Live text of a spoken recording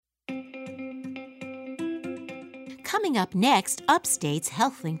Coming up next, Upstate's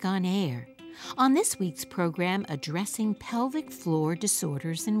HealthLink on Air. On this week's program, addressing pelvic floor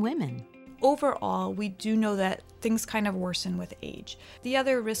disorders in women. Overall, we do know that things kind of worsen with age. The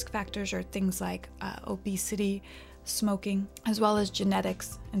other risk factors are things like obesity, smoking, as well as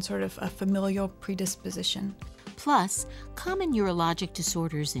genetics and sort of a familial predisposition. Plus, common urologic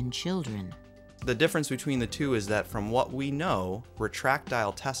disorders in children. The difference between the two is that from what we know,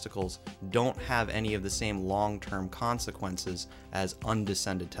 retractile testicles don't have any of the same long-term consequences as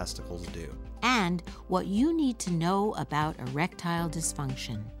undescended testicles do. And what you need to know about erectile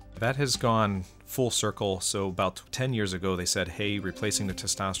dysfunction. That has gone full circle. So about 10 years ago, they said, hey, replacing the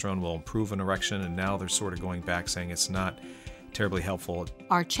testosterone will improve an erection. And now they're sort of going back saying it's not terribly helpful.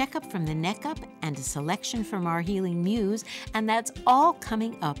 Our checkup from the neck up and a selection from our healing muse. And that's all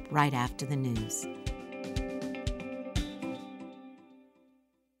coming up right after the news.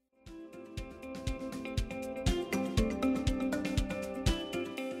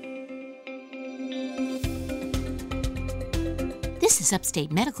 This is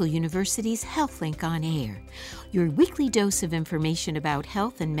Upstate Medical University's HealthLink on Air, your weekly dose of information about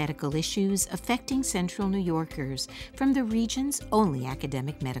health and medical issues affecting Central New Yorkers from the region's only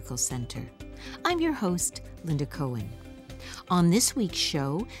academic medical center. I'm your host, Linda Cohen. On this week's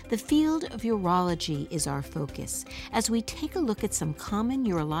show, the field of urology is our focus as we take a look at some common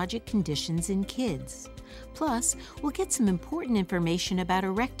urologic conditions in kids. Plus, we'll get some important information about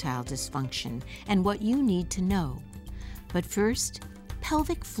erectile dysfunction and what you need to know. But first,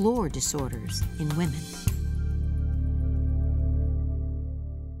 pelvic floor disorders in women.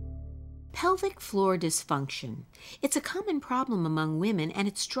 Pelvic floor dysfunction. It's a common problem among women, and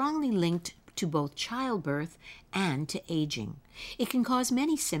it's strongly linked to both childbirth and to aging. It can cause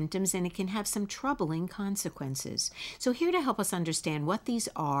many symptoms, and it can have some troubling consequences. So here to help us understand what these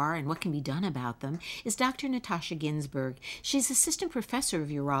are and what can be done about them is Dr. Natasha Ginsburg. She's Assistant Professor of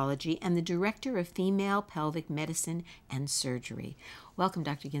Urology and the Director of Female Pelvic Medicine and Surgery. Welcome,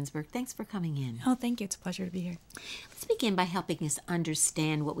 Dr. Ginsburg. Thanks for coming in. Oh, thank you. It's a pleasure to be here. Let's begin by helping us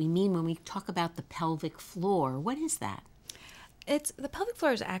understand what we mean when we talk about the pelvic floor. What is that? The pelvic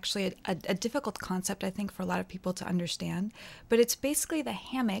floor is actually a difficult concept, I think, for a lot of people to understand, but it's basically the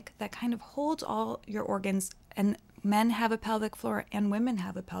hammock that kind of holds all your organs, and men have a pelvic floor and women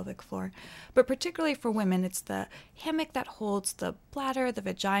have a pelvic floor. But particularly for women, it's the hammock that holds the bladder, the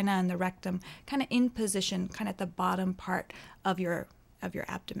vagina, and the rectum kind of in position, kind of at the bottom part of your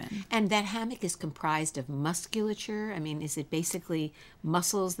abdomen. And that hammock is comprised of musculature? I mean, is it basically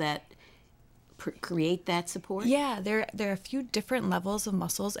muscles that create that support? Yeah, there are a few different levels of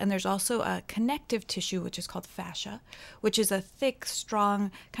muscles, and there's also a connective tissue, which is called fascia, which is a thick, strong,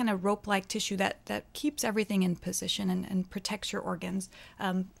 kind of rope-like tissue that keeps everything in position and protects your organs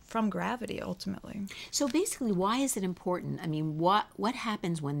from gravity, ultimately. So basically, why is it important? I mean, what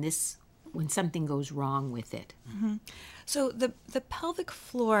happens when something goes wrong with it? Mm-hmm. So the pelvic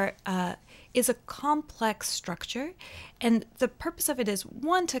floor is a complex structure, and the purpose of it is,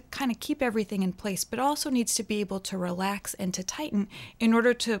 one, to kind of keep everything in place, but also needs to be able to relax and to tighten in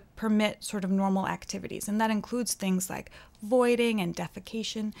order to permit sort of normal activities. And that includes things like voiding and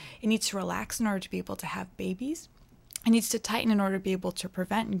defecation. It needs to relax in order to be able to have babies. It needs to tighten in order to be able to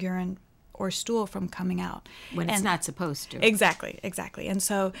prevent urine or stool from coming out when it's not supposed to. Exactly. And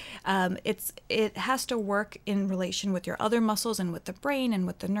so it has to work in relation with your other muscles and with the brain and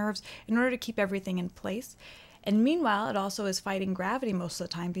with the nerves in order to keep everything in place. And meanwhile, it also is fighting gravity most of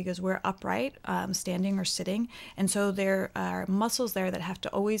the time because we're upright, standing or sitting. And so there are muscles there that have to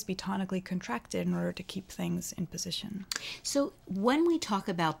always be tonically contracted in order to keep things in position. So when we talk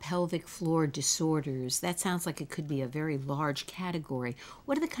about pelvic floor disorders, that sounds like it could be a very large category.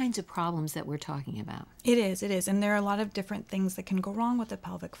 What are the kinds of problems that we're talking about? It is. And there are a lot of different things that can go wrong with the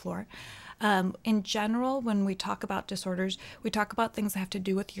pelvic floor. In general, when we talk about disorders, we talk about things that have to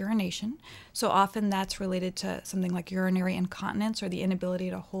do with urination. So often that's related to something like urinary incontinence or the inability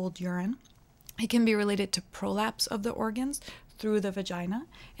to hold urine. It can be related to prolapse of the organs through the vagina,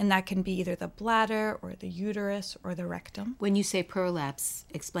 and that can be either the bladder or the uterus or the rectum. When you say prolapse,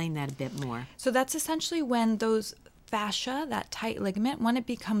 explain that a bit more. So that's essentially when those fascia, that tight ligament, when it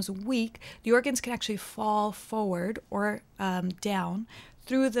becomes weak, the organs can actually fall forward or down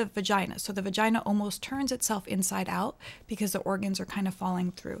through the vagina. So the vagina almost turns itself inside out because the organs are kind of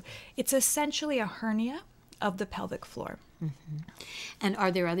falling through. It's essentially a hernia of the pelvic floor. Mm-hmm. And are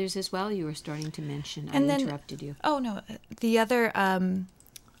there others as well? You were starting to mention. I interrupted you. Oh, no. The other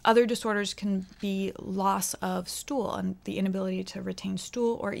Other disorders can be loss of stool and the inability to retain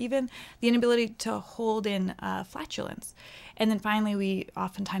stool, or even the inability to hold in flatulence. And then finally, we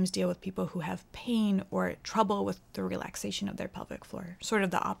oftentimes deal with people who have pain or trouble with the relaxation of their pelvic floor. Sort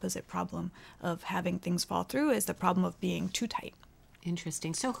of the opposite problem of having things fall through is the problem of being too tight.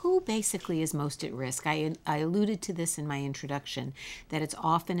 Interesting. So who basically is most at risk? I alluded to this in my introduction, that it's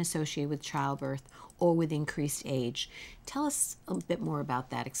often associated with childbirth or with increased age. Tell us a bit more about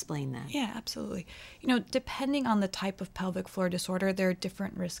that. Explain that. Yeah, absolutely. Depending on the type of pelvic floor disorder, there are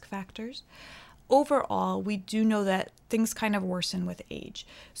different risk factors. Overall, we do know that things kind of worsen with age.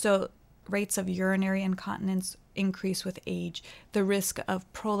 So rates of urinary incontinence increase with age. The risk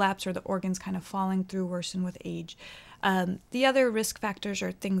of prolapse, or the organs kind of falling through, worsen with age. The other risk factors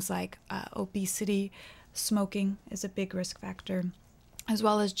are things like obesity, smoking is a big risk factor, as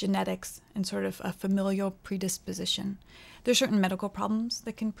well as genetics and sort of a familial predisposition. There are certain medical problems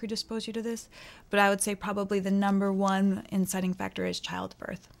that can predispose you to this, but I would say probably the number one inciting factor is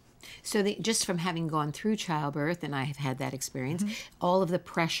childbirth. So just from having gone through childbirth, and I have had that experience, all of the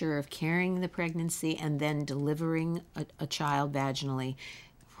pressure of carrying the pregnancy and then delivering a child vaginally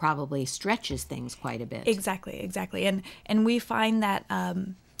probably stretches things quite a bit. Exactly. And we find that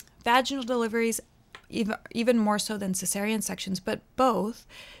vaginal deliveries, even more so than cesarean sections, but both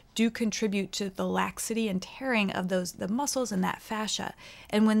do contribute to the laxity and tearing of the muscles and that fascia.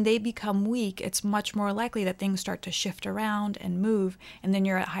 And when they become weak, it's much more likely that things start to shift around and move, and then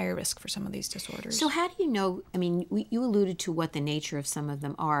you're at higher risk for some of these disorders. So how do you know, you alluded to what the nature of some of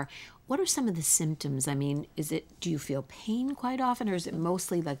them are. What are some of the symptoms? Do you feel pain quite often, or is it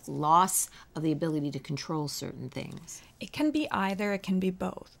mostly like loss of the ability to control certain things? It can be either, it can be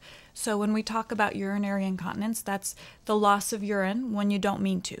both. So when we talk about urinary incontinence, that's the loss of urine when you don't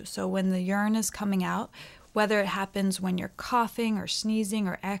mean to. So when the urine is coming out, whether it happens when you're coughing or sneezing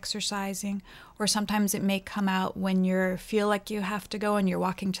or exercising, or sometimes it may come out when you feel like you have to go and you're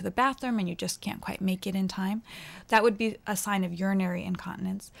walking to the bathroom and you just can't quite make it in time, that would be a sign of urinary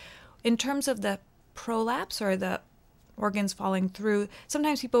incontinence. In terms of the prolapse, or the organs falling through,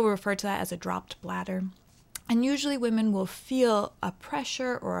 sometimes people refer to that as a dropped bladder. And usually women will feel a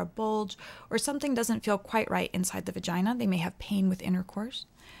pressure or a bulge, or something doesn't feel quite right inside the vagina. They may have pain with intercourse.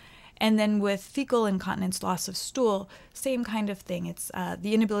 And then with fecal incontinence, loss of stool, same kind of thing. It's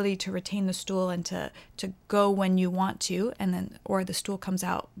the inability to retain the stool and to go when you want to, or the stool comes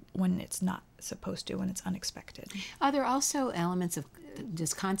out when it's not supposed to, when it's unexpected. Are there also elements of,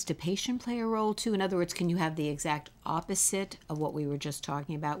 does constipation play a role too? In other words, can you have the exact opposite of what we were just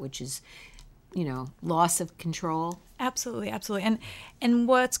talking about, which is, loss of control? Absolutely. And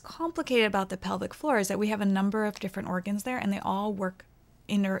what's complicated about the pelvic floor is that we have a number of different organs there, and they all work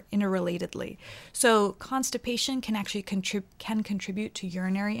interrelatedly. So constipation can actually contribute to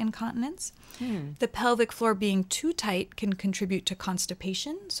urinary incontinence. The pelvic floor being too tight can contribute to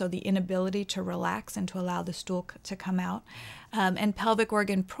constipation, so the inability to relax and to allow the stool to come out. And pelvic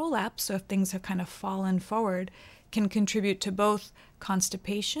organ prolapse, so if things have kind of fallen forward, can contribute to both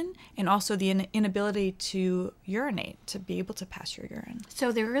constipation and also the inability to urinate, to be able to pass your urine.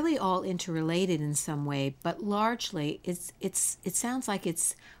 So they're really all interrelated in some way, but largely it sounds like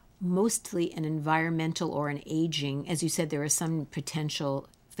it's mostly an environmental or an aging. As you said, there are some potential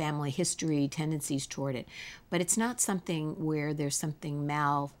family history tendencies toward it, but it's not something where there's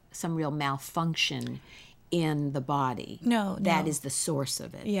some real malfunction in the body. No. That is the source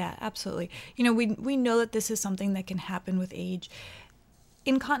of it. Yeah, absolutely. We know that this is something that can happen with age.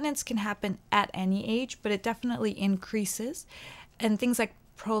 Incontinence can happen at any age, but it definitely increases. And things like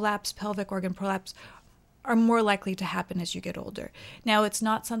prolapse, pelvic organ prolapse, are more likely to happen as you get older. Now, it's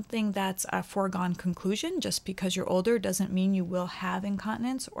not something that's a foregone conclusion. Just because you're older doesn't mean you will have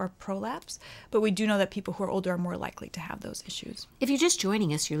incontinence or prolapse, but we do know that people who are older are more likely to have those issues. If you're just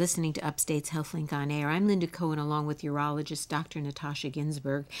joining us, you're listening to Upstate's HealthLink on Air. I'm Linda Cohen, along with urologist Dr. Natasha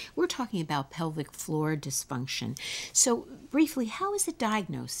Ginsburg. We're talking about pelvic floor dysfunction. So briefly, how is it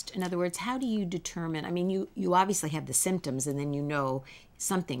diagnosed? In other words, how do you determine, you obviously have the symptoms and then you know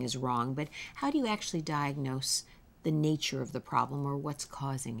something is wrong, but how do you actually diagnose the nature of the problem or what's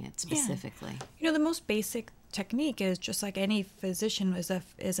causing it specifically? The most basic technique is just like any physician is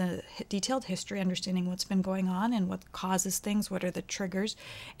a detailed history, understanding what's been going on and what causes things, what are the triggers,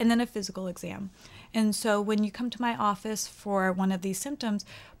 and then a physical exam. And so when you come to my office for one of these symptoms,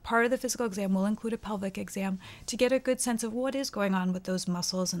 part of the physical exam will include a pelvic exam to get a good sense of what is going on with those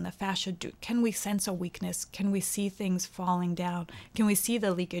muscles and the fascia. Can we sense a weakness? Can we see things falling down? Can we see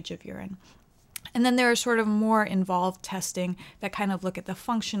the leakage of urine? And then there are sort of more involved testing that kind of look at the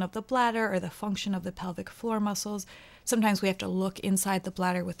function of the bladder or the function of the pelvic floor muscles. Sometimes we have to look inside the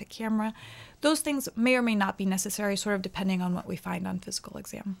bladder with the camera. Those things may or may not be necessary, sort of depending on what we find on physical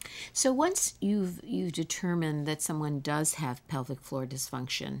exam. So once you've determined that someone does have pelvic floor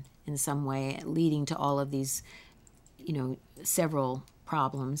dysfunction in some way, leading to all of these, several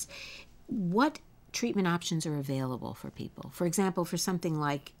problems, what treatment options are available for people? For example, for something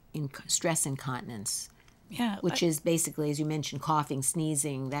like stress incontinence, which is basically, as you mentioned, coughing,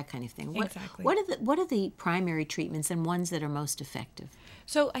 sneezing, that kind of thing. Exactly. What are the primary treatments and ones that are most effective?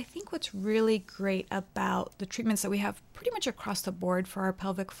 So I think what's really great about the treatments that we have pretty much across the board for our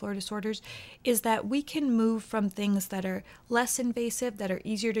pelvic floor disorders is that we can move from things that are less invasive, that are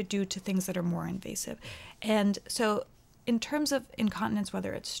easier to do, to things that are more invasive. And so in terms of incontinence,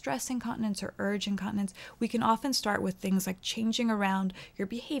 whether it's stress incontinence or urge incontinence, we can often start with things like changing around your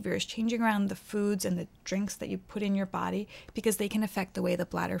behaviors, changing around the foods and the drinks that you put in your body, because they can affect the way the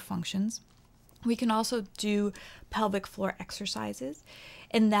bladder functions. We can also do pelvic floor exercises,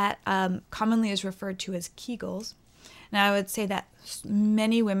 and that commonly is referred to as Kegels. Now, I would say that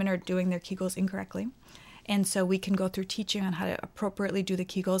many women are doing their Kegels incorrectly. And so we can go through teaching on how to appropriately do the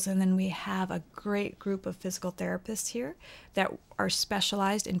Kegels. And then we have a great group of physical therapists here that are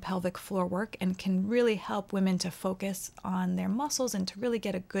specialized in pelvic floor work and can really help women to focus on their muscles and to really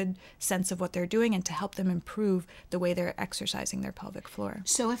get a good sense of what they're doing and to help them improve the way they're exercising their pelvic floor.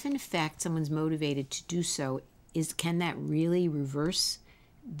 So if in fact someone's motivated to do so, can that really reverse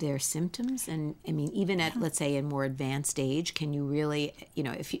their symptoms? And I mean, even at, let's say, a more advanced age, can you really,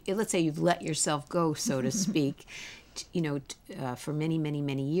 let's say you've let yourself go, so to speak, for many, many,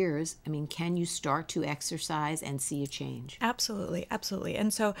 many years, I mean, can you start to exercise and see a change? Absolutely, absolutely.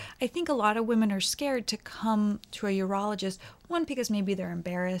 And so I think a lot of women are scared to come to a urologist, one, because maybe they're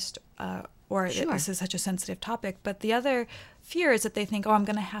embarrassed or Sure. This is such a sensitive topic, but the other fear is that they think, I'm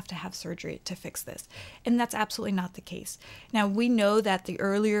going to have surgery to fix this. And that's absolutely not the case. Now, we know that the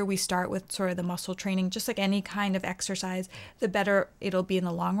earlier we start with sort of the muscle training, just like any kind of exercise, the better it'll be in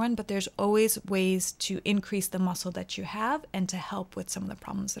the long run, but there's always ways to increase the muscle that you have and to help with some of the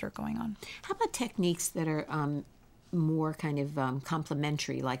problems that are going on. How about techniques that are more kind of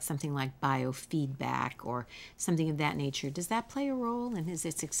complementary, like something like biofeedback or something of that nature? Does that play a role, and is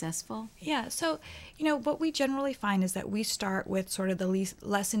it successful? Yeah, so, what we generally find is that we start with sort of the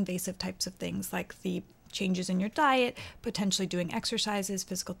less invasive types of things, like the changes in your diet, potentially doing exercises,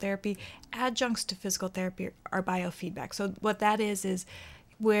 physical therapy. Adjuncts to physical therapy are biofeedback. So what that is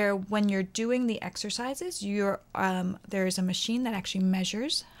where when you're doing the exercises, there is a machine that actually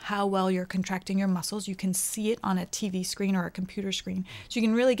measures how well you're contracting your muscles. You can see it on a TV screen or a computer screen. So you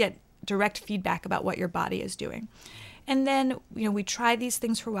can really get direct feedback about what your body is doing. And then, we try these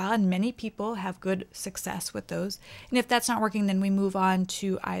things for a while, and many people have good success with those. And if that's not working, then we move on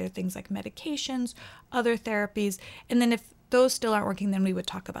to either things like medications, other therapies. And then if those still aren't working, then we would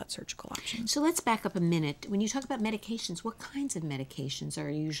talk about surgical options. So let's back up a minute. When you talk about medications, what kinds of medications are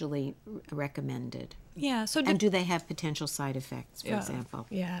usually recommended? Yeah. And do they have potential side effects, for example?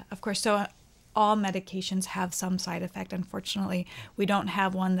 Yeah, of course. So all medications have some side effect. Unfortunately, we don't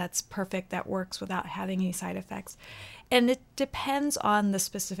have one that's perfect that works without having any side effects. And it depends on the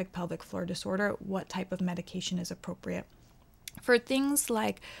specific pelvic floor disorder, what type of medication is appropriate. For things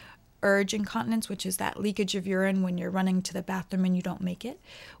like urge incontinence, which is that leakage of urine when you're running to the bathroom and you don't make it,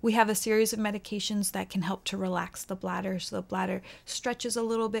 we have a series of medications that can help to relax the bladder, so the bladder stretches a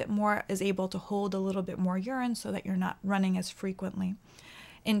little bit more, is able to hold a little bit more urine so that you're not running as frequently.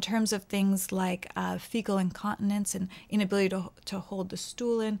 In terms of things like fecal incontinence and inability to hold the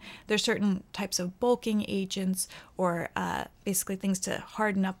stool in, there's certain types of bulking agents or basically things to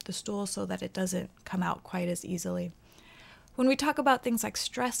harden up the stool so that it doesn't come out quite as easily. When we talk about things like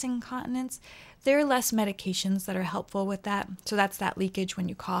stress incontinence, there are less medications that are helpful with that. So that's that leakage when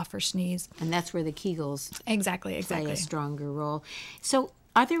you cough or sneeze. And that's where the Kegels Exactly. play a stronger role. So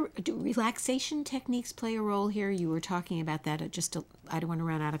do relaxation techniques play a role here? You were talking about that. I don't want to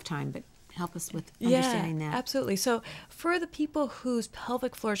run out of time, but help us with understanding that. Absolutely. So for the people whose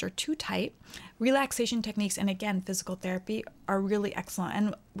pelvic floors are too tight, relaxation techniques and, again, physical therapy are really excellent.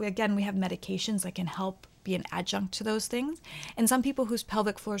 And we have medications that can help be an adjunct to those things. And some people whose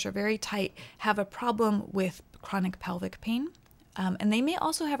pelvic floors are very tight have a problem with chronic pelvic pain. And they may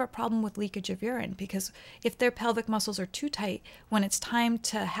also have a problem with leakage of urine, because if their pelvic muscles are too tight, when it's time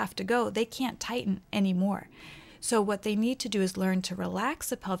to have to go, they can't tighten anymore. So what they need to do is learn to relax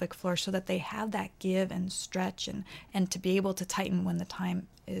the pelvic floor so that they have that give and stretch and to be able to tighten when the time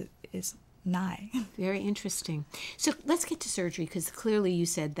is nigh. Very interesting. So let's get to surgery, because clearly you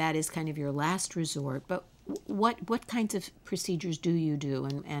said that is kind of your last resort. But what kinds of procedures do you do,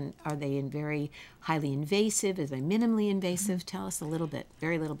 and are they very highly invasive? Are they minimally invasive? Tell us a little bit,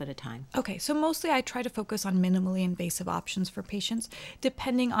 very little bit of time. Okay, so mostly I try to focus on minimally invasive options for patients.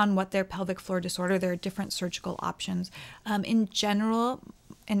 Depending on what their pelvic floor disorder, there are different surgical options. In general,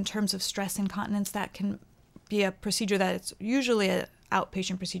 in terms of stress incontinence, that can be a procedure that it's usually an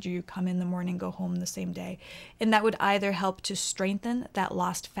outpatient procedure. You come in the morning, go home the same day. And that would either help to strengthen that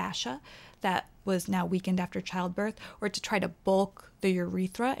lost fascia that was now weakened after childbirth, or to try to bulk the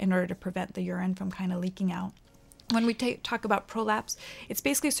urethra in order to prevent the urine from kind of leaking out. When we talk about prolapse, it's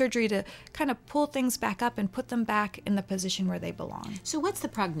basically surgery to kind of pull things back up and put them back in the position where they belong. So what's the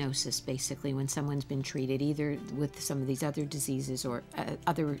prognosis, basically, when someone's been treated, either with some of these other diseases or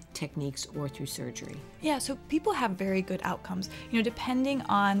other techniques or through surgery? Yeah, so people have very good outcomes. Depending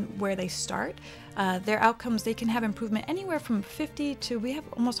on where they start, their outcomes, they can have improvement anywhere from 50 to, we have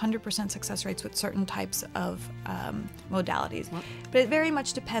almost 100% success rates with certain types of modalities. Well, but it very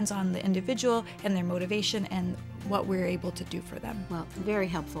much depends on the individual and their motivation and what we're able to do for them. Well, very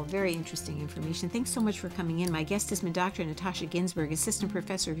helpful, very interesting information. Thanks so much for coming in. My guest has been Dr. Natasha Ginsburg, Assistant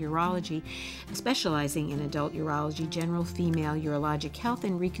Professor of Urology, specializing in adult urology, general female urologic health,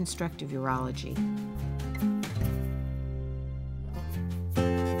 and reconstructive urology.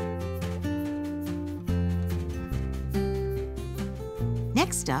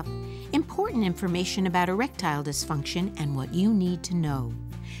 Next up, important information about erectile dysfunction and what you need to know.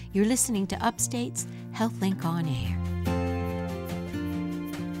 You're listening to Upstate's HealthLink on Air.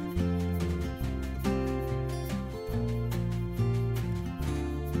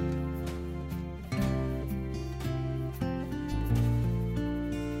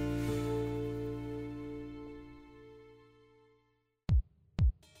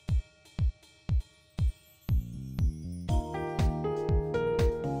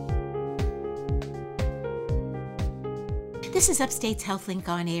 This is Upstate's HealthLink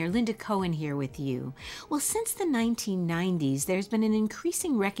on Air. Linda Cohen here with you. Well, since the 1990s, there's been an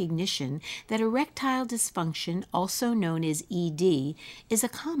increasing recognition that erectile dysfunction, also known as ED, is a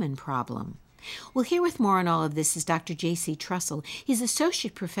common problem. Well, here with more on all of this is Dr. J.C. Trussell. He's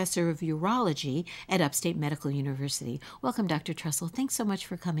Associate Professor of Urology at Upstate Medical University. Welcome, Dr. Trussell. Thanks so much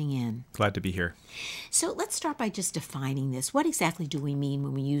for coming in. Glad to be here. So let's start by just defining this. What exactly do we mean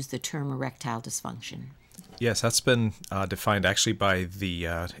when we use the term erectile dysfunction? Yes, that's been defined actually by the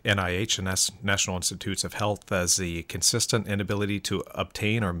NIH and that's National Institutes of Health as the consistent inability to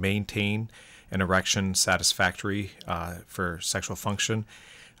obtain or maintain an erection satisfactory for sexual function,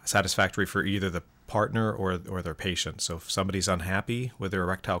 satisfactory for either the partner or their patient. So if somebody's unhappy with their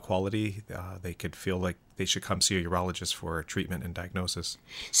erectile quality, they could feel like they should come see a urologist for treatment and diagnosis.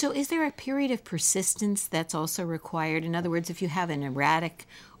 So is there a period of persistence that's also required? In other words, if you have an erratic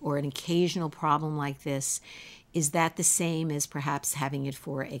or an occasional problem like this, is that the same as perhaps having it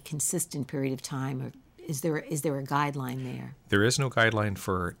for a consistent period of time? Or is there a guideline there? There is no guideline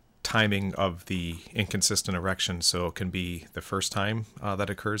for timing of the inconsistent erection, so it can be the first time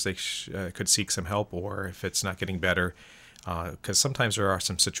that occurs, they could seek some help, or if it's not getting better, because sometimes there are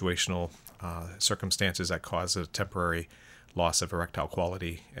some situational circumstances that cause a temporary loss of erectile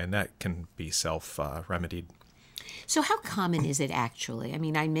quality, and that can be self-remedied. So how common is it actually? I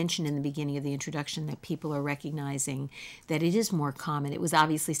mean, I mentioned in the beginning of the introduction that people are recognizing that it is more common. It was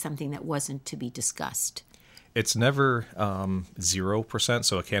obviously something that wasn't to be discussed. It's never 0%,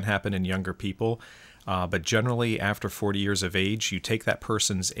 so it can happen in younger people. But generally, after 40 years of age, you take that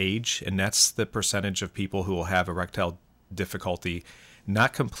person's age, and that's the percentage of people who will have erectile difficulty,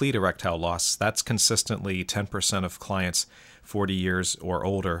 not complete erectile loss. That's consistently 10% of clients 40 years or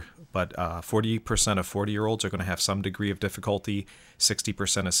older. But 40% of 40-year-olds are going to have some degree of difficulty, 60%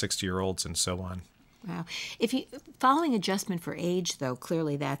 of 60-year-olds, and so on. Wow. If you following adjustment for age, though,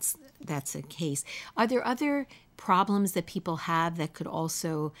 clearly that's a case. Are there other problems that people have that could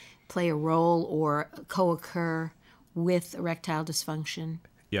also play a role or co-occur with erectile dysfunction?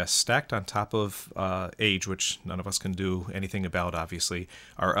 Yes, stacked on top of age, which none of us can do anything about, obviously,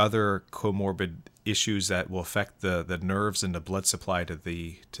 are other comorbid issues that will affect the nerves and the blood supply to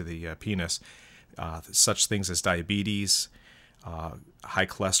the penis. Such things as diabetes, high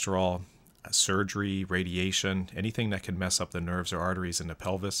cholesterol, surgery, radiation, anything that can mess up the nerves or arteries in the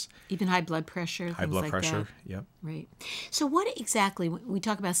pelvis. Even high blood pressure. High blood pressure, yep. Right. So what exactly, when we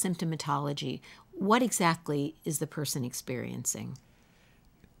talk about symptomatology, what exactly is the person experiencing?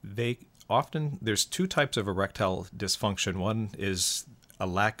 There's two types of erectile dysfunction. One is a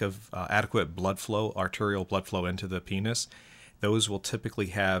lack of adequate blood flow, arterial blood flow into the penis. Those will typically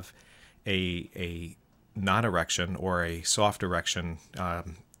have a non-erection or a soft erection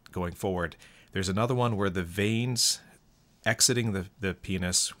going forward. There's another one where the veins exiting the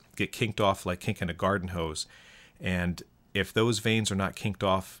penis get kinked off like kinking a garden hose. And if those veins are not kinked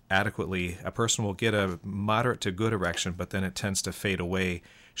off adequately, a person will get a moderate to good erection, but then it tends to fade away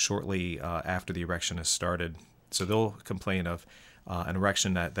shortly after the erection has started. So they'll complain of an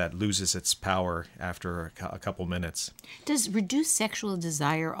erection that loses its power after a couple minutes. Does reduced sexual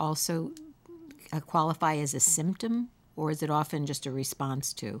desire also qualify as a symptom, or is it often just a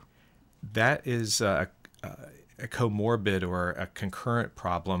response to? That is a comorbid or a concurrent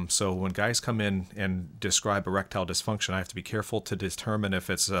problem. So when guys come in and describe erectile dysfunction, I have to be careful to determine if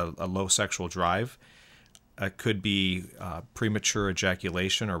it's a low sexual drive. It could be premature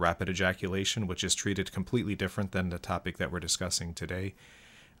ejaculation or rapid ejaculation, which is treated completely different than the topic that we're discussing today.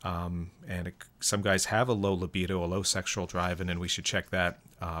 Some guys have a low libido, a low sexual drive, and then we should check that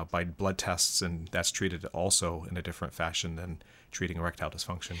by blood tests, and that's treated also in a different fashion than treating erectile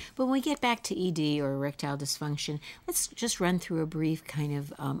dysfunction. But when we get back to ED or erectile dysfunction, let's just run through a brief kind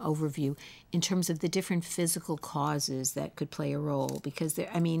of overview in terms of the different physical causes that could play a role. Because,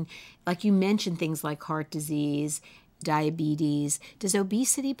 like you mentioned, things like heart disease, diabetes. Does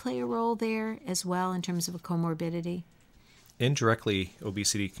obesity play a role there as well in terms of a comorbidity? Indirectly,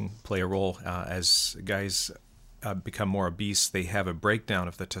 obesity can play a role. As guys become more obese, they have a breakdown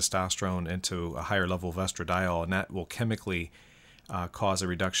of the testosterone into a higher level of estradiol, and that will chemically cause a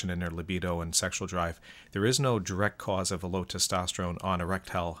reduction in their libido and sexual drive. There is no direct cause of a low testosterone on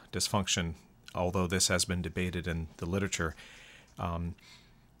erectile dysfunction, although this has been debated in the literature.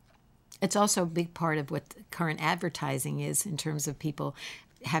 It's also a big part of what current advertising is in terms of people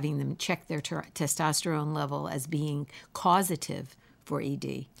having them check their testosterone level as being causative for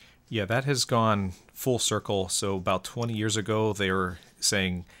ED. Yeah, that has gone full circle. So about 20 years ago, they were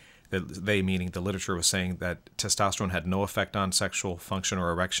saying that meaning the literature was saying that testosterone had no effect on sexual function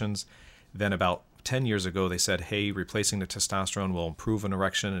or erections. Then about 10 years ago, they said, hey, replacing the testosterone will improve an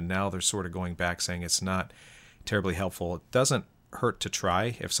erection. And now they're sort of going back saying it's not terribly helpful. It doesn't hurt to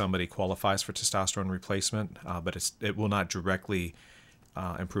try if somebody qualifies for testosterone replacement, but it will not directly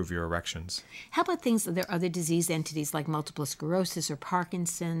improve your erections. How about things, there are other disease entities like multiple sclerosis or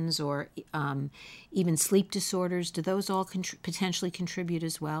Parkinson's or even sleep disorders? Do those all potentially contribute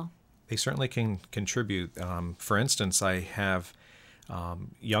as well? They certainly can contribute. For instance, I have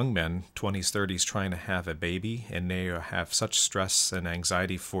young men, 20s, 30s, trying to have a baby, and they have such stress and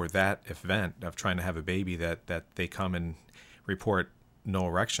anxiety for that event of trying to have a baby that they come and report no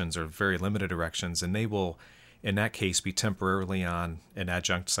erections or very limited erections, and they will, in that case, be temporarily on an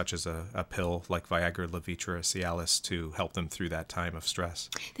adjunct such as a pill like Viagra, Levitra, Cialis to help them through that time of stress.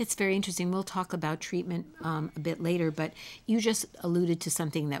 That's very interesting. We'll talk about treatment a bit later, but you just alluded to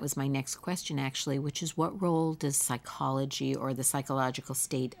something that was my next question, actually, which is what role does psychology or the psychological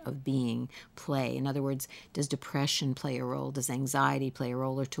state of being play? In other words, does depression play a role? Does anxiety play a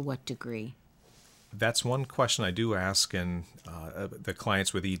role, or to what degree? That's one question I do ask in the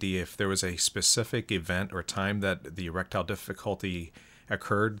clients with ED. If there was a specific event or time that the erectile difficulty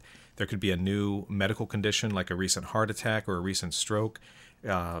occurred, there could be a new medical condition like a recent heart attack or a recent stroke.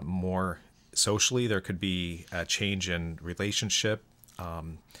 More socially, there could be a change in relationship,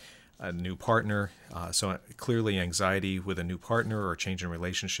 a new partner. So clearly anxiety with a new partner or a change in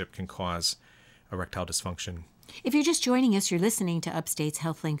relationship can cause erectile dysfunction. If you're just joining us, you're listening to Upstate's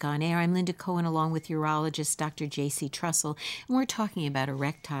HealthLink on Air. I'm Linda Cohen, along with urologist Dr. J.C. Trussell, and we're talking about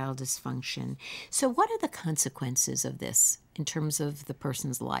erectile dysfunction. So what are the consequences of this in terms of the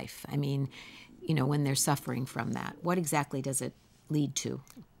person's life? I mean, when they're suffering from that, what exactly does it lead to?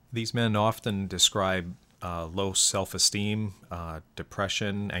 These men often describe low self-esteem,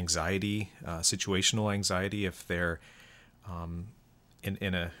 depression, anxiety, situational anxiety if they're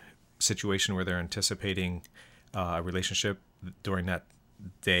in a situation where they're anticipating a relationship during that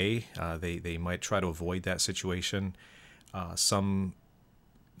day. They might try to avoid that situation. The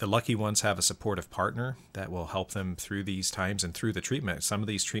lucky ones have a supportive partner that will help them through these times and through the treatment. Some of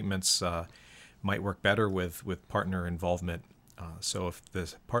these treatments might work better with partner involvement. So if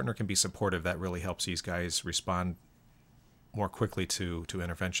the partner can be supportive, that really helps these guys respond more quickly to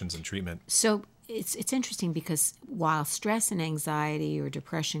interventions and treatment. So it's interesting because while stress and anxiety or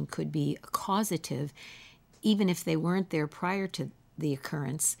depression could be a causative, even if they weren't there prior to the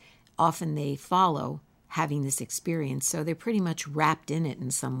occurrence, often they follow having this experience. So they're pretty much wrapped in it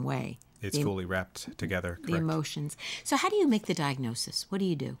in some way. It's fully wrapped together, correct. The emotions. So how do you make the diagnosis? What do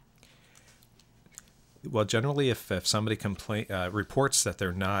you do? Well, generally, if somebody reports that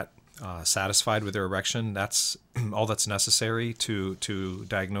they're not satisfied with their erection, that's all that's necessary to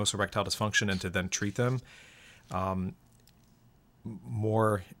diagnose erectile dysfunction and to then treat them.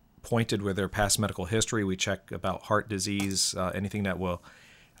 More pointed with their past medical history, we check about heart disease, anything that will,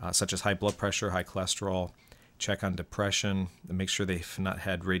 such as high blood pressure, high cholesterol, check on depression, and make sure they've not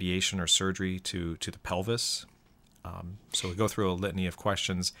had radiation or surgery to the pelvis. So we go through a litany of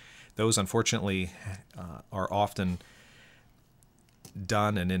questions. Those, unfortunately, are often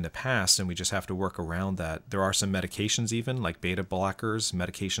done and in the past, and we just have to work around that. There are some medications even, like beta blockers,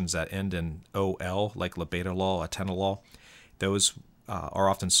 medications that end in OL, like labetalol, atenolol. Those are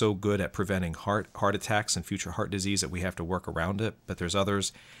often so good at preventing heart attacks and future heart disease that we have to work around it. But there's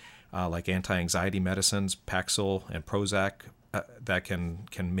others like anti-anxiety medicines, Paxil and Prozac, that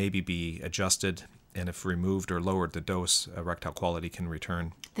can maybe be adjusted, and if removed or lowered the dose, erectile quality can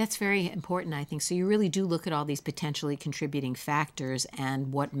return. That's very important, I think. So you really do look at all these potentially contributing factors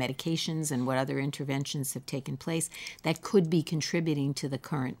and what medications and what other interventions have taken place that could be contributing to the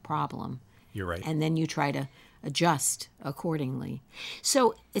current problem. You're right. And then you try to adjust accordingly.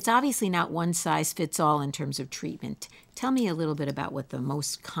 So it's obviously not one size fits all in terms of treatment. Tell me a little bit about what the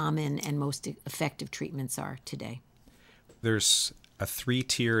most common and most effective treatments are today. There's a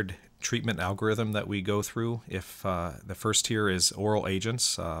 3-tiered treatment algorithm that we go through. If the first tier is oral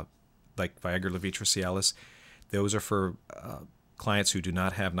agents, like Viagra, Levitra, Cialis, those are for clients who do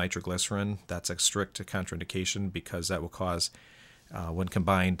not have nitroglycerin. That's a strict contraindication because that will cause, when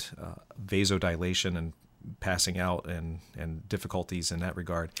combined, vasodilation and passing out and difficulties in that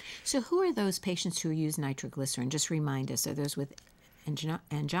regard. So who are those patients who use nitroglycerin? Just remind us. Are those with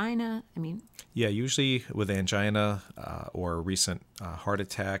angina? Yeah, usually with angina or recent heart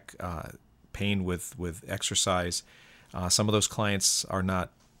attack, pain with exercise. Some of those clients are not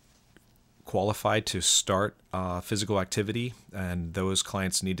qualified to start physical activity, and those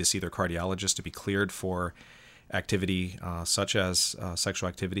clients need to see their cardiologist to be cleared for activity such as sexual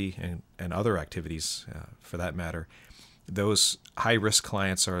activity and other activities for that matter. Those high-risk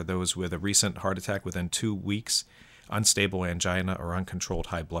clients are those with a recent heart attack within 2 weeks, unstable angina, or uncontrolled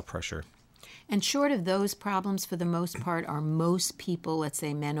high blood pressure. And short of those problems, for the most part, are most people, let's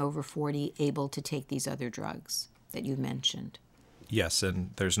say men over 40, able to take these other drugs that you've mentioned? Yes,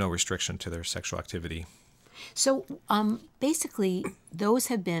 and there's no restriction to their sexual activity. So basically, those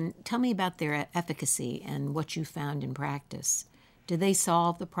have been, tell me about their efficacy and what you found in practice. Do they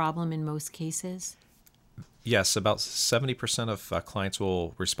solve the problem in most cases? Yes, about 70% of clients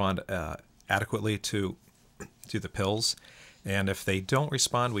will respond adequately to the pills. And if they don't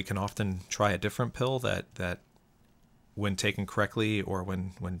respond, we can often try a different pill that when taken correctly or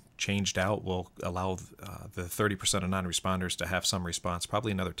when changed out, will allow the 30% of non-responders to have some response,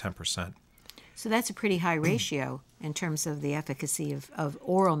 probably another 10%. So that's a pretty high ratio in terms of the efficacy of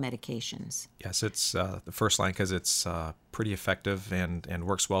oral medications. Yes, it's the first line because it's pretty effective and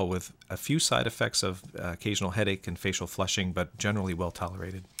works well with a few side effects of occasional headache and facial flushing, but generally well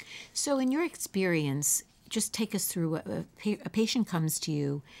tolerated. So in your experience, just take us through a patient comes to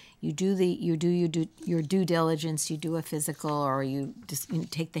you, you do your due diligence, you do a physical, or you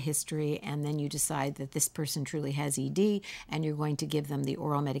take the history, and then you decide that this person truly has ED, and you're going to give them the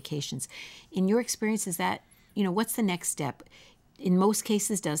oral medications. In your experience, is that, what's the next step? In most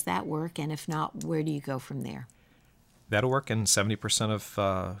cases, does that work? And if not, where do you go from there? That'll work in 70%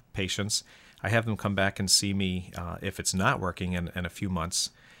 of patients. I have them come back and see me if it's not working in a few months.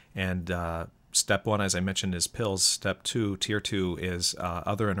 And step 1, as I mentioned, is pills. Step 2, tier 2, is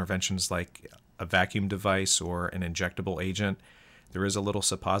other interventions like a vacuum device or an injectable agent. There is a little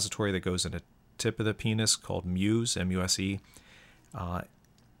suppository that goes in the tip of the penis called Muse, M-U-S-E.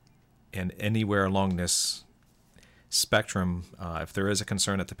 And anywhere along this spectrum, if there is a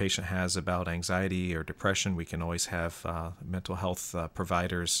concern that the patient has about anxiety or depression, we can always have mental health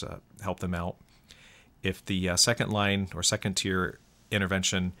providers help them out. If the second line or second tier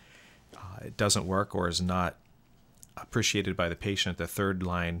intervention it doesn't work or is not appreciated by the patient, the third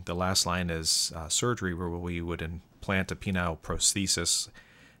line, the last line, is surgery, where we would implant a penile prosthesis,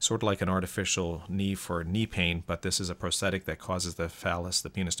 sort of like an artificial knee for knee pain, but this is a prosthetic that causes the phallus,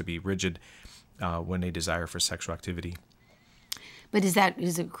 the penis, to be rigid when they desire for sexual activity. But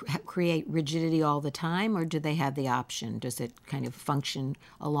does it create rigidity all the time, or do they have the option? Does it kind of function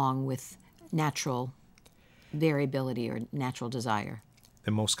along with natural variability or natural desire? The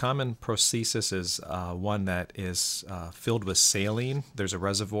most common prosthesis is one that is filled with saline. There's a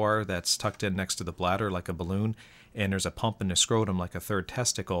reservoir that's tucked in next to the bladder like a balloon, and there's a pump in the scrotum like a third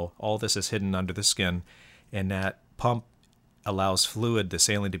testicle. All this is hidden under the skin, and that pump allows fluid, the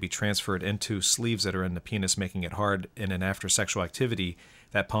saline, to be transferred into sleeves that are in the penis, making it hard. And then after sexual activity,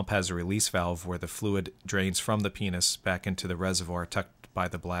 that pump has a release valve where the fluid drains from the penis back into the reservoir tucked by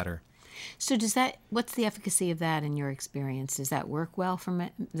the bladder. So what's the efficacy of that in your experience? Does that work well for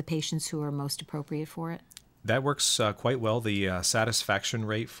the patients who are most appropriate for it? That works quite well. The satisfaction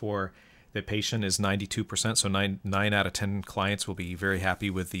rate for the patient is 92%, so 9 out of 10 clients will be very happy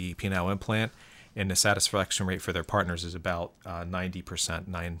with the penile implant, and the satisfaction rate for their partners is about 90%,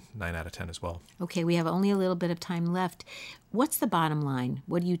 9 out of 10 as well. Okay, we have only a little bit of time left. What's the bottom line?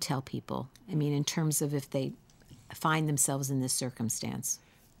 What do you tell people? I mean, in terms of if they find themselves in this circumstance.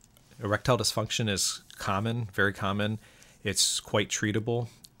 Erectile dysfunction is common, very common. It's quite treatable.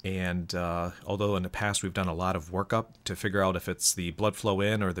 And although in the past we've done a lot of workup to figure out if it's the blood flow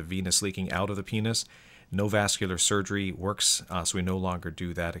in or the venous leaking out of the penis, no vascular surgery works, so we no longer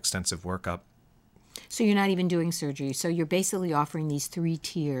do that extensive workup. So you're not even doing surgery. So you're basically offering these 3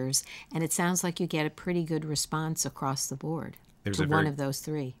 tiers, and it sounds like you get a pretty good response across the board to one of those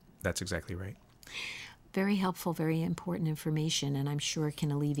 3. That's exactly right. Very helpful, very important information, and I'm sure it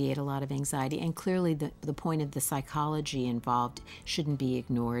can alleviate a lot of anxiety. And clearly the point of the psychology involved shouldn't be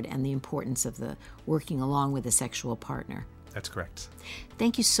ignored, and the importance of the working along with a sexual partner. That's correct.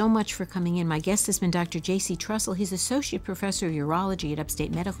 Thank you so much for coming in. My guest has been Dr. J.C. Trussell. He's Associate Professor of Urology at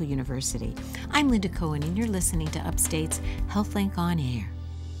Upstate Medical University. I'm Linda Cohen, and you're listening to Upstate's HealthLink on Air.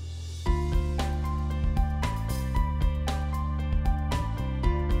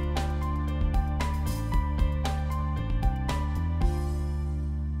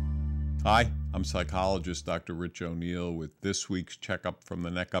 Hi, I'm psychologist Dr. Rich O'Neill with this week's Checkup from the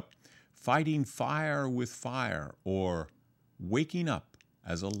Neck Up, Fighting Fire with Fire, or Waking Up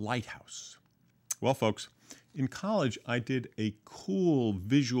as a Lighthouse. Well, folks, in college I did a cool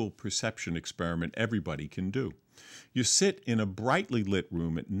visual perception experiment everybody can do. You sit in a brightly lit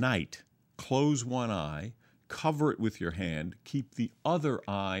room at night, close one eye, cover it with your hand, keep the other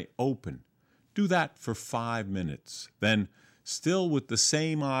eye open. Do that for 5 minutes. Then, still with the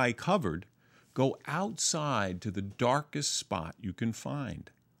same eye covered, go outside to the darkest spot you can find.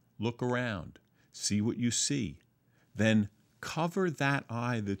 Look around, see what you see. Then cover that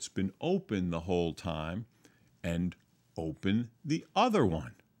eye that's been open the whole time and open the other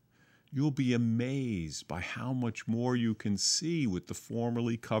one. You'll be amazed by how much more you can see with the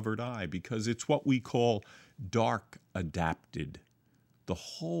formerly covered eye, because it's what we call dark adapted. The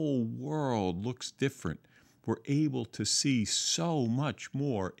whole world looks different. We're able to see so much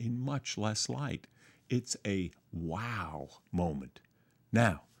more in much less light. It's a wow moment.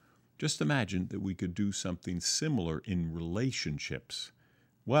 Now, just imagine that we could do something similar in relationships.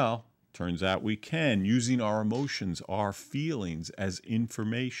 Well, turns out we can, using our emotions, our feelings as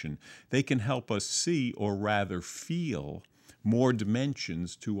information. They can help us see, or rather feel, more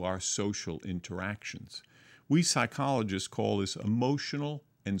dimensions to our social interactions. We psychologists call this emotional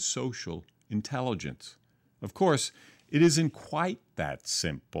and social intelligence. Of course, it isn't quite that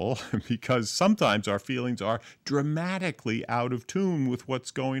simple, because sometimes our feelings are dramatically out of tune with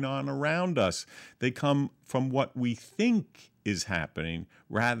what's going on around us. They come from what we think is happening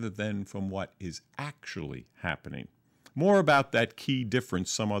rather than from what is actually happening. More about that key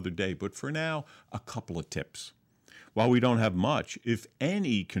difference some other day, but for now, a couple of tips. While we don't have much, if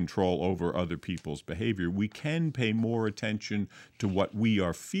any, control over other people's behavior, we can pay more attention to what we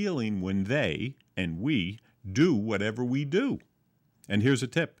are feeling when they, and we, do whatever we do. And here's a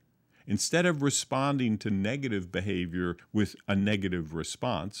tip. Instead of responding to negative behavior with a negative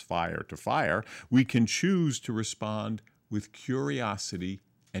response, fire to fire, we can choose to respond with curiosity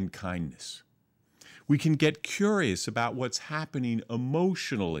and kindness. We can get curious about what's happening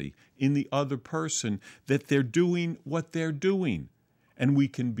emotionally in the other person, that they're doing what they're doing. And we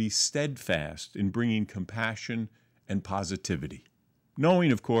can be steadfast in bringing compassion and positivity,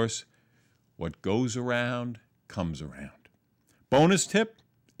 knowing, of course, what goes around comes around. Bonus tip,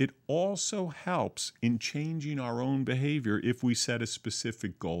 it also helps in changing our own behavior if we set a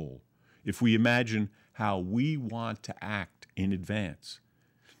specific goal, if we imagine how we want to act in advance.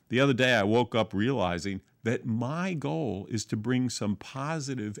 The other day I woke up realizing that my goal is to bring some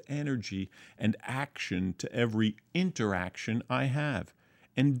positive energy and action to every interaction I have.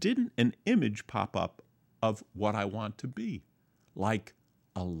 And didn't an image pop up of what I want to be? Like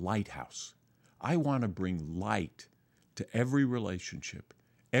a lighthouse. I want to bring light to every relationship,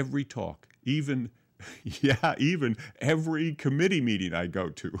 every talk, even every committee meeting I go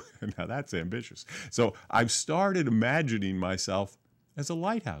to. Now that's ambitious. So I've started imagining myself as a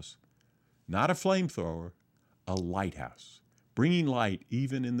lighthouse, not a flamethrower, a lighthouse, bringing light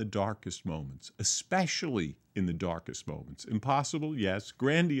even in the darkest moments, especially in the darkest moments. Impossible? Yes.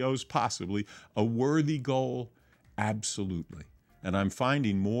 Grandiose? Possibly. A worthy goal? Absolutely. And I'm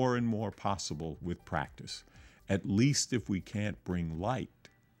finding more and more possible with practice. At least if we can't bring light,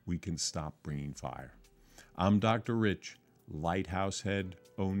 we can stop bringing fire. I'm Dr. Rich, Lighthouse Head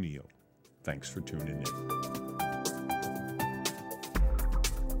O'Neill. Thanks for tuning in.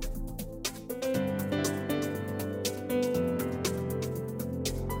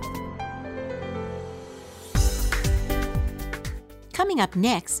 Coming up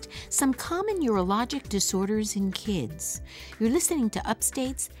next, some common urologic disorders in kids. You're listening to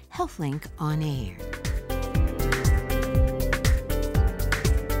Upstate's HealthLink on Air.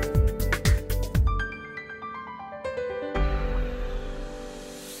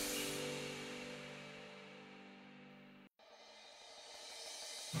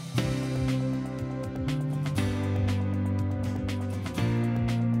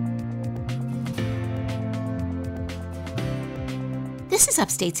 This is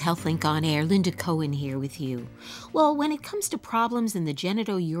Upstate's HealthLink on Air. Linda Cohen here with you. Well, when it comes to problems in the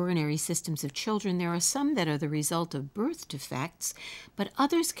genitourinary systems of children, there are some that are the result of birth defects, but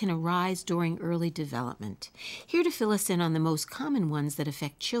others can arise during early development. Here to fill us in on the most common ones that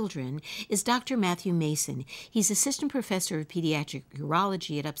affect children is Dr. Matthew Mason. He's Assistant Professor of Pediatric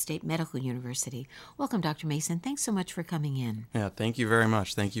Urology at Upstate Medical University. Welcome, Dr. Mason. Thanks so much for coming in. Yeah, thank you very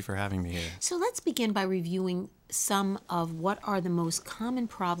much. Thank you for having me here. So let's begin by reviewing some of what are the most common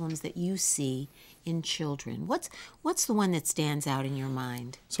problems that you see in children. What's the one that stands out in your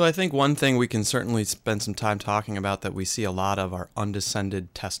mind? So I think one thing we can certainly spend some time talking about that we see a lot of are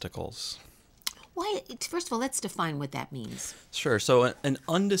undescended testicles. First of all, let's define what that means. Sure. So an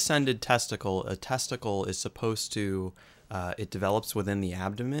undescended testicle, a testicle is supposed to it develops within the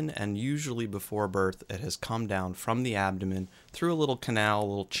abdomen, and usually before birth, it has come down from the abdomen through a little canal, a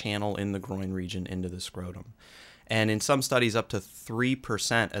little channel in the groin region into the scrotum. And in some studies, up to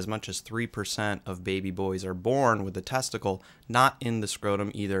 3%, as much as 3% of baby boys are born with the testicle not in the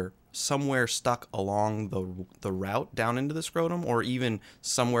scrotum, either somewhere stuck along the route down into the scrotum, or even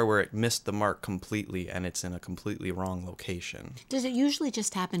somewhere where it missed the mark completely and it's in a completely wrong location. Does it usually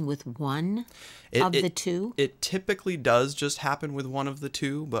just happen with one of the two? It typically does just happen with one of the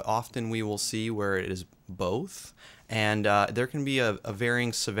two, but often we will see where it is both. And there can be a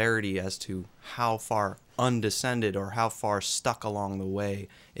varying severity as to how far undescended or how far stuck along the way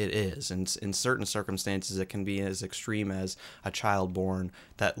it is. And in certain circumstances, it can be as extreme as a child born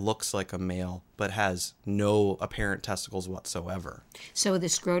that looks like a male but has no apparent testicles whatsoever. So the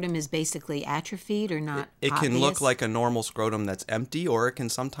scrotum is basically atrophied or not It obvious? can look like a normal scrotum that's empty, or it can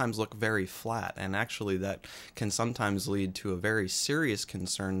sometimes look very flat. And actually that can sometimes lead to a very serious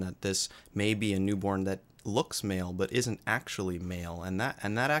concern that this may be a newborn that looks male but isn't actually male, and that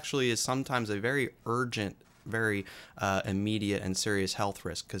actually is sometimes a very urgent, very immediate and serious health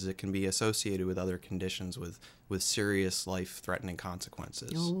risk, because it can be associated with other conditions with serious life-threatening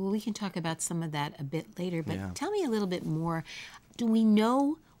consequences. Oh, well, we can talk about some of that a bit later, but Yeah. Tell me a little bit more. Do we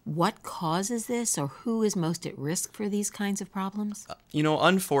know what causes this, or who is most at risk for these kinds of problems?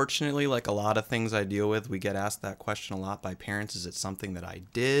 Unfortunately, like a lot of things I deal with, we get asked that question a lot by parents. Is it something that I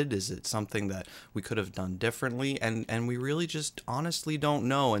did? Is it something that we could have done differently? And we really just honestly don't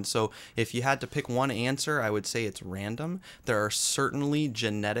know. And so if you had to pick one answer, I would say it's random. There are certainly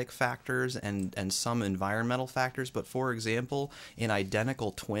genetic factors and some environmental factors. But for example, in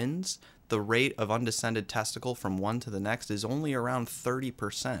identical twins, the rate of undescended testicle from one to the next is only around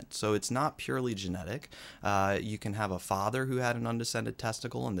 30%. So it's not purely genetic. You can have a father who had an undescended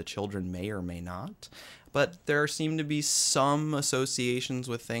testicle and the children may or may not. But there seem to be some associations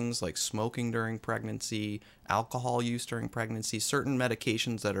with things like smoking during pregnancy, alcohol use during pregnancy, certain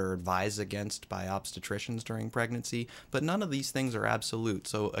medications that are advised against by obstetricians during pregnancy, but none of these things are absolute.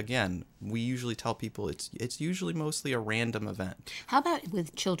 So again, we usually tell people it's usually mostly a random event. How about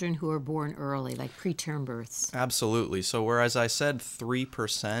with children who are born early, like preterm births? Absolutely. So whereas I said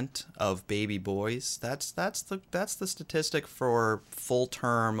 3% of baby boys, that's the statistic for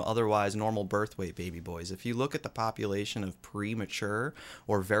full-term, otherwise normal birth weight baby boys. If you look at the population of premature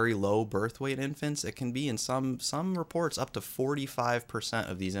or very low birth weight infants, it can be in some reports up to 45%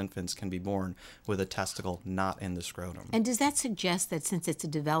 of these infants can be born with a testicle not in the scrotum. And does that suggest that since it's a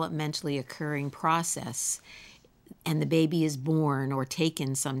developmentally occurring process and the baby is born or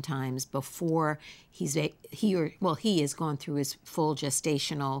taken sometimes before he has gone through his full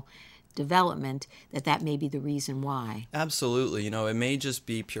gestational development, that may be the reason why. Absolutely. It may just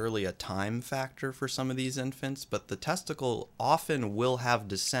be purely a time factor for some of these infants, but the testicle often will have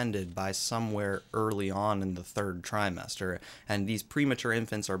descended by somewhere early on in the third trimester. And these premature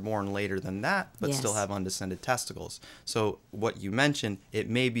infants are born later than that, but still have undescended testicles. So what you mentioned, it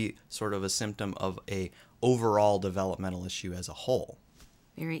may be sort of a symptom of a overall developmental issue as a whole.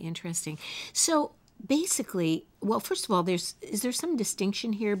 Very interesting. So basically, well, first of all, is there some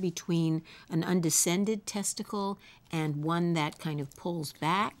distinction here between an undescended testicle and one that kind of pulls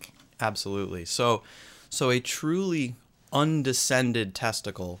back? Absolutely. So a truly undescended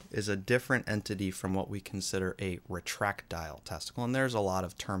testicle is a different entity from what we consider a retractile testicle. And there's a lot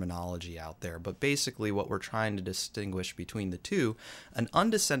of terminology out there, but basically what we're trying to distinguish between the two, an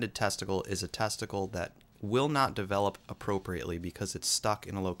undescended testicle is a testicle that will not develop appropriately because it's stuck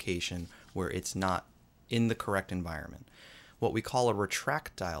in a location where it's not in the correct environment. What we call a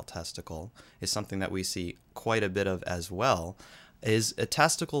retractile testicle is something that we see quite a bit of as well, is a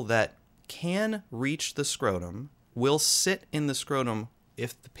testicle that can reach the scrotum, will sit in the scrotum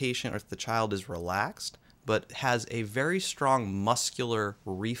if the patient or if the child is relaxed, but has a very strong muscular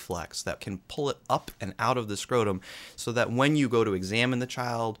reflex that can pull it up and out of the scrotum so that when you go to examine the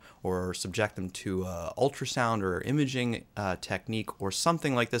child or subject them to ultrasound or imaging technique or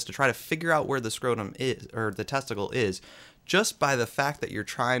something like this to try to figure out where the scrotum is or the testicle is, just by the fact that you're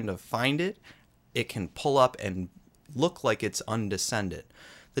trying to find it, it can pull up and look like it's undescended.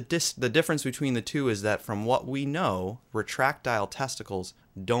 The difference between the two is that from what we know, retractile testicles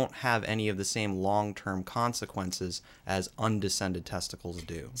don't have any of the same long-term consequences as undescended testicles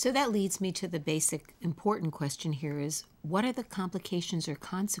do. So that leads me to the basic important question here is, what are the complications or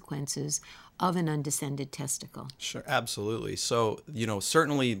consequences of an undescended testicle? Sure, absolutely. So,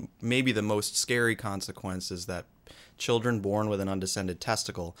 certainly maybe the most scary consequence is that children born with an undescended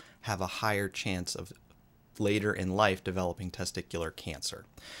testicle have a higher chance of later in life developing testicular cancer.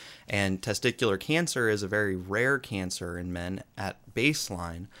 And testicular cancer is a very rare cancer in men at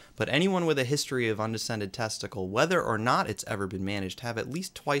baseline, but anyone with a history of undescended testicle, whether or not it's ever been managed, have at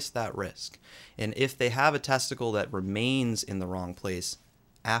least twice that risk. And if they have a testicle that remains in the wrong place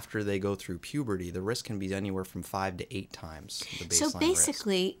after they go through puberty, the risk can be anywhere from 5 to 8 times the baseline risk. So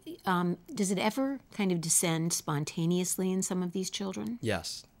basically, does it ever kind of descend spontaneously in some of these children?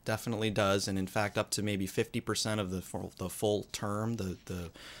 Yes. Definitely does, and in fact, up to maybe 50% of the full term,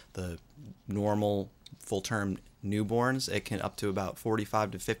 the normal full term newborns, it can up to about 45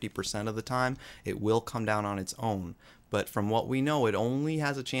 to 50% of the time, it will come down on its own. But from what we know, it only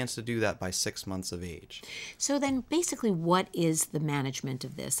has a chance to do that by 6 months of age. So then basically, what is the management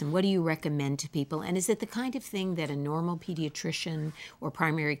of this, and what do you recommend to people? And is it the kind of thing that a normal pediatrician or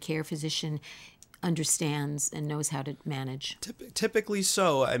primary care physician understands and knows how to manage? Typically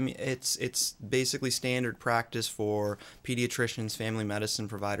so. I mean, it's basically standard practice for pediatricians, family medicine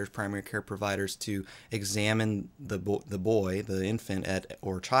providers, primary care providers to examine the boy, the infant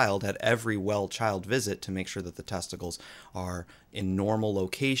or child at every child visit to make sure that the testicles are in normal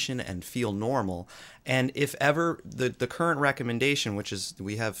location and feel normal. And if ever the current recommendation, which is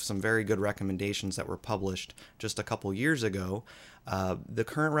we have some very good recommendations that were published just a couple years ago, the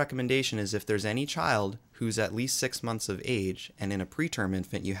current recommendation is if there's any child who's at least 6 months of age, and in a preterm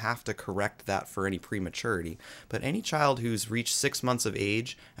infant, you have to correct that for any prematurity. But any child who's reached 6 months of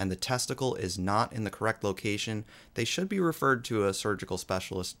age and the testicle is not in the correct location, they should be referred to a surgical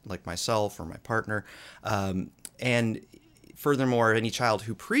specialist like myself or my partner. And furthermore, any child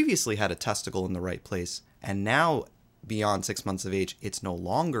who previously had a testicle in the right place and now beyond 6 months of age, it's no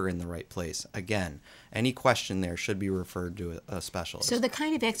longer in the right place. Again, any question there should be referred to a specialist. So the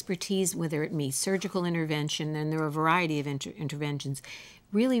kind of expertise, whether it be surgical intervention, and there are a variety of interventions,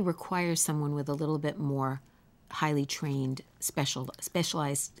 really requires someone with a little bit more highly trained,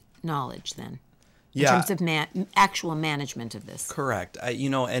 specialized knowledge then. In terms of actual management of this. Correct.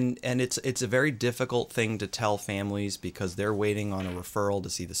 And it's a very difficult thing to tell families because they're waiting on a referral to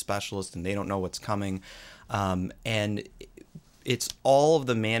see the specialist and they don't know what's coming. And it's all of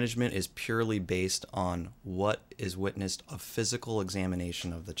the management is purely based on what is witnessed a physical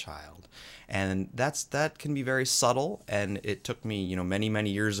examination of the child. And that can be very subtle, and it took me, many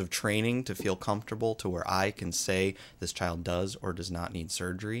years of training to feel comfortable to where I can say this child does or does not need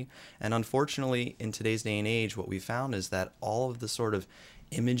surgery. And unfortunately, in today's day and age, what we found is that all of the sort of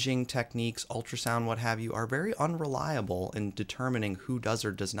imaging techniques, ultrasound, what have you, are very unreliable in determining who does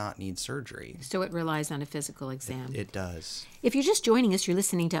or does not need surgery. So it relies on a physical exam. It does. If you're just joining us, you're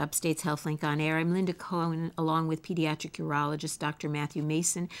listening to Upstate's HealthLink on Air. I'm Linda Cohen, along with pediatric urologist Dr. Matthew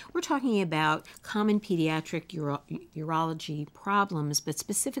Mason. We're talking about common pediatric urology problems, but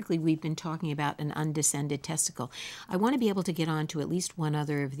specifically we've been talking about an undescended testicle. I want to be able to get on to at least one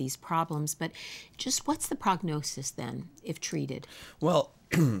other of these problems, but just what's the prognosis then if treated? Well,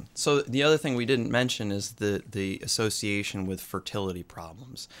 so the other thing we didn't mention is the association with fertility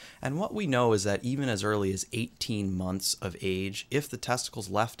problems. And what we know is that even as early as 18 months of age, if the testicle's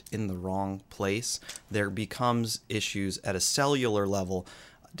left in the wrong place, there becomes issues at a cellular level.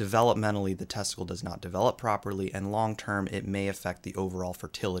 Developmentally, the testicle does not develop properly, and long-term, it may affect the overall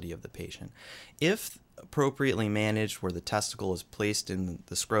fertility of the patient. If appropriately managed, where the testicle is placed in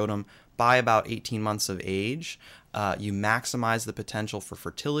the scrotum by about 18 months of age, you maximize the potential for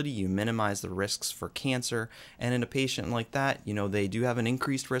fertility, you minimize the risks for cancer, and in a patient like that, they do have an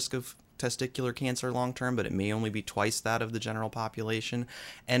increased risk of testicular cancer long-term, but it may only be twice that of the general population.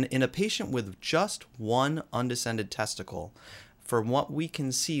 And in a patient with just one undescended testicle, from what we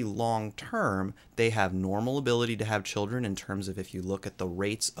can see long-term, they have normal ability to have children in terms of if you look at the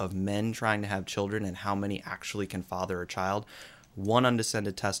rates of men trying to have children and how many actually can father a child. One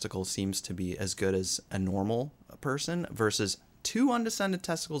undescended testicle seems to be as good as a normal person versus two undescended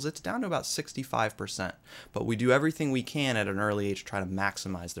testicles, it's down to about 65%. But we do everything we can at an early age to try to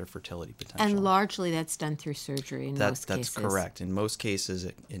maximize their fertility potential. And largely that's done through surgery in most cases. That's correct. In most cases,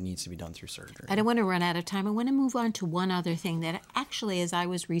 it needs to be done through surgery. I don't want to run out of time. I want to move on to one other thing that actually, as I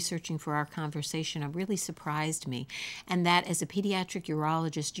was researching for our conversation, it really surprised me. And that as a pediatric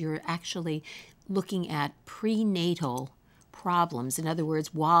urologist, you're actually looking at prenatal problems. In other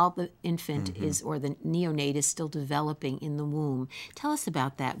words, while the infant is, or the neonate is still developing in the womb. Tell us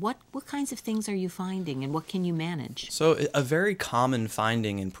about that. What kinds of things are you finding and what can you manage? So a very common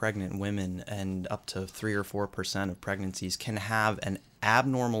finding in pregnant women, and up to 3 or 4% of pregnancies, can have an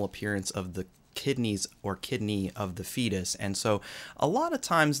abnormal appearance of the kidneys or kidney of the fetus. And so a lot of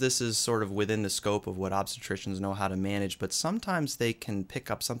times this is sort of within the scope of what obstetricians know how to manage, but sometimes they can pick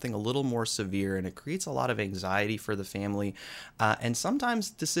up something a little more severe, and it creates a lot of anxiety for the family. And sometimes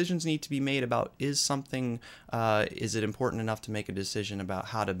decisions need to be made about is it important enough to make a decision about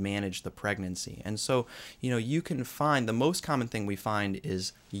how to manage the pregnancy. And so, you can find, the most common thing we find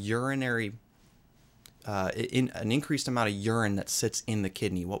is urinary in an increased amount of urine that sits in the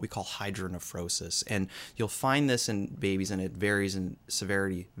kidney, what we call hydronephrosis. And you'll find this in babies, and it varies in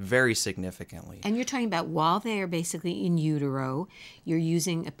severity very significantly. And you're talking about while they are basically in utero, you're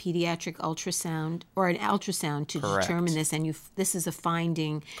using a pediatric ultrasound or an ultrasound to Correct. determine this, and this is a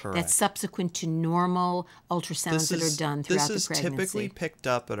finding Correct. that's subsequent to normal ultrasounds that are done throughout the pregnancy. This is typically picked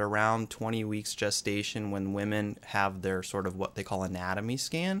up at around 20 weeks gestation when women have their sort of what they call anatomy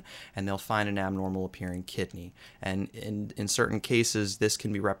scan, and they'll find an abnormal appearance kidney. And in certain cases, this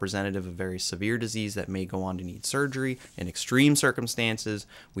can be representative of very severe disease that may go on to need surgery. In extreme circumstances,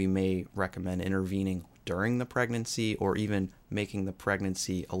 we may recommend intervening during the pregnancy or even making the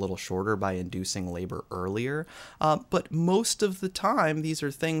pregnancy a little shorter by inducing labor earlier. But most of the time, these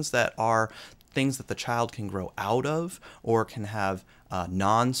are things that the child can grow out of or can have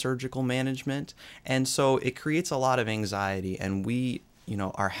non-surgical management. And so it creates a lot of anxiety, and we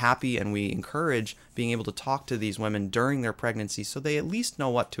are happy, and we encourage being able to talk to these women during their pregnancy so they at least know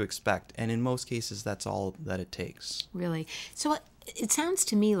what to expect. And in most cases, that's all that it takes. Really? So it sounds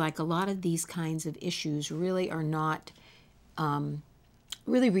to me like a lot of these kinds of issues really are not,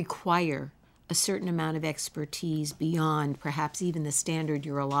 really require a certain amount of expertise beyond perhaps even the standard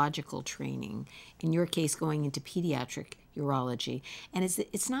urological training. In your case, going into pediatric urology. And is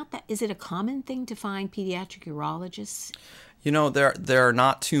it a common thing to find pediatric urologists? There are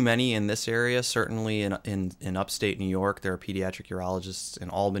not too many in this area. Certainly in upstate New York, there are pediatric urologists in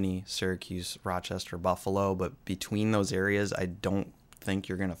Albany, Syracuse, Rochester, Buffalo, but between those areas, I don't think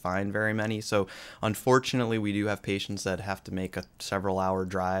you're going to find very many. So unfortunately, we do have patients that have to make a several-hour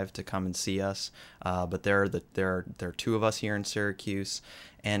drive to come and see us. But there are two of us here in Syracuse.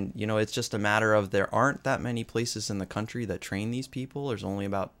 And, it's just a matter of there aren't that many places in the country that train these people. There's only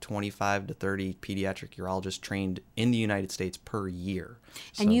about 25 to 30 pediatric urologists trained in the United States per year.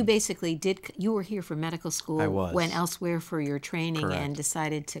 And you basically you were here for medical school. I was. Went elsewhere for your training. Correct. And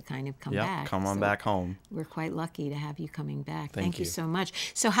decided to kind of come back. Come on back home. We're quite lucky to have you coming back. Thank you so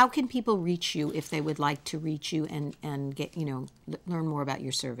much. So how can people reach you if they would like to reach you and get, learn more about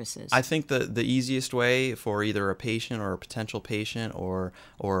your services? I think the easiest way for either a patient or a potential patient or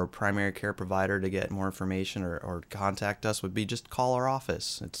or a primary care provider to get more information or contact us would be just call our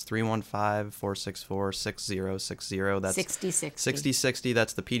office. It's 315-464-6060. That's 6060.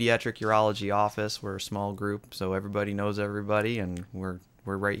 That's the pediatric urology office. We're a small group, so everybody knows everybody, and we're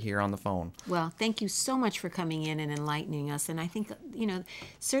right here on the phone. Well, thank you so much for coming in and enlightening us. And I think,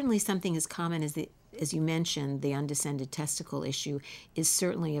 certainly something as common as you mentioned, the undescended testicle issue is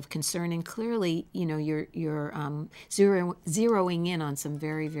certainly of concern. And clearly, you're zeroing in on some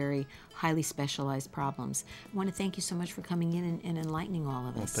very, very highly specialized problems. I want to thank you so much for coming in and enlightening all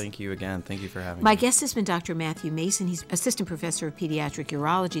of us. Well, thank you again. Thank you for having me. My guest has been Dr. Matthew Mason. He's assistant professor of pediatric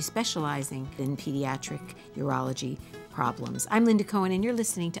urology, specializing in pediatric urology problems. I'm Linda Cohen, and you're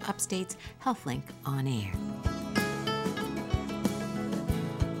listening to Upstate's HealthLink on Air.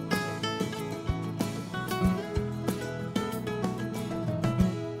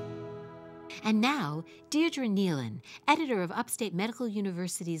 And now, Deirdre Nealon, editor of Upstate Medical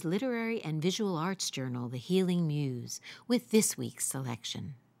University's literary and visual arts journal, The Healing Muse, with this week's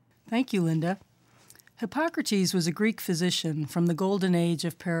selection. Thank you, Linda. Hippocrates was a Greek physician from the golden age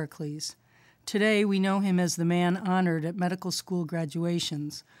of Pericles. Today, we know him as the man honored at medical school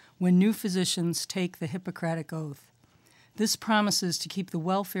graduations when new physicians take the Hippocratic Oath. This promises to keep the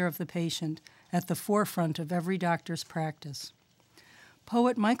welfare of the patient at the forefront of every doctor's practice.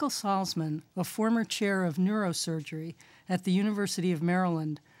 Poet Michael Salzman, a former chair of neurosurgery at the University of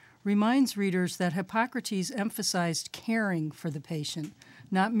Maryland, reminds readers that Hippocrates emphasized caring for the patient,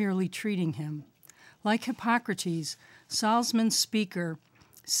 not merely treating him. Like Hippocrates, Salzman's speaker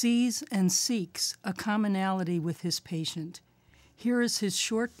sees and seeks a commonality with his patient. Here is his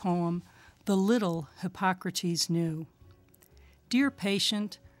short poem, The Little Hippocrates Knew. Dear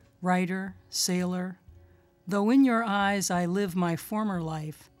patient, writer, sailor, though in your eyes I live my former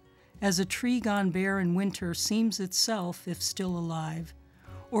life, as a tree gone bare in winter seems itself if still alive,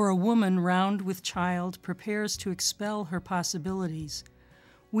 or a woman round with child prepares to expel her possibilities,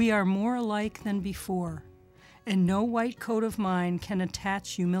 we are more alike than before, and no white coat of mine can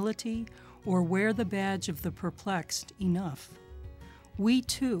attach humility or wear the badge of the perplexed enough. We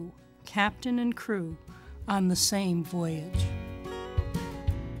two, captain and crew, on the same voyage.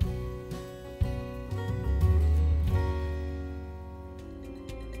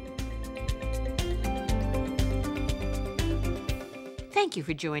 Thank you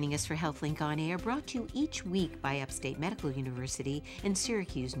for joining us for HealthLink on Air, brought to you each week by Upstate Medical University in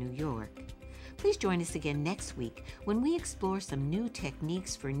Syracuse, New York. Please join us again next week when we explore some new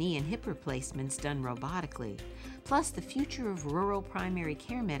techniques for knee and hip replacements done robotically, plus the future of rural primary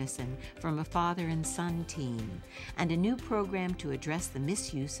care medicine from a father and son team, and a new program to address the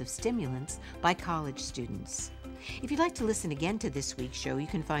misuse of stimulants by college students. If you'd like to listen again to this week's show, you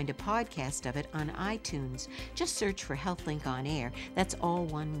can find a podcast of it on iTunes. Just search for HealthLink on Air. That's all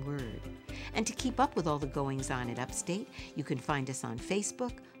one word. And to keep up with all the goings-on at Upstate, you can find us on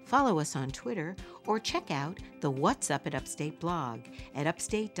Facebook, follow us on Twitter, or check out the What's Up at Upstate blog at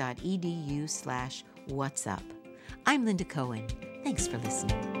upstate.edu/what'sup. I'm Linda Cohen. Thanks for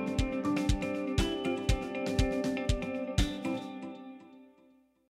listening.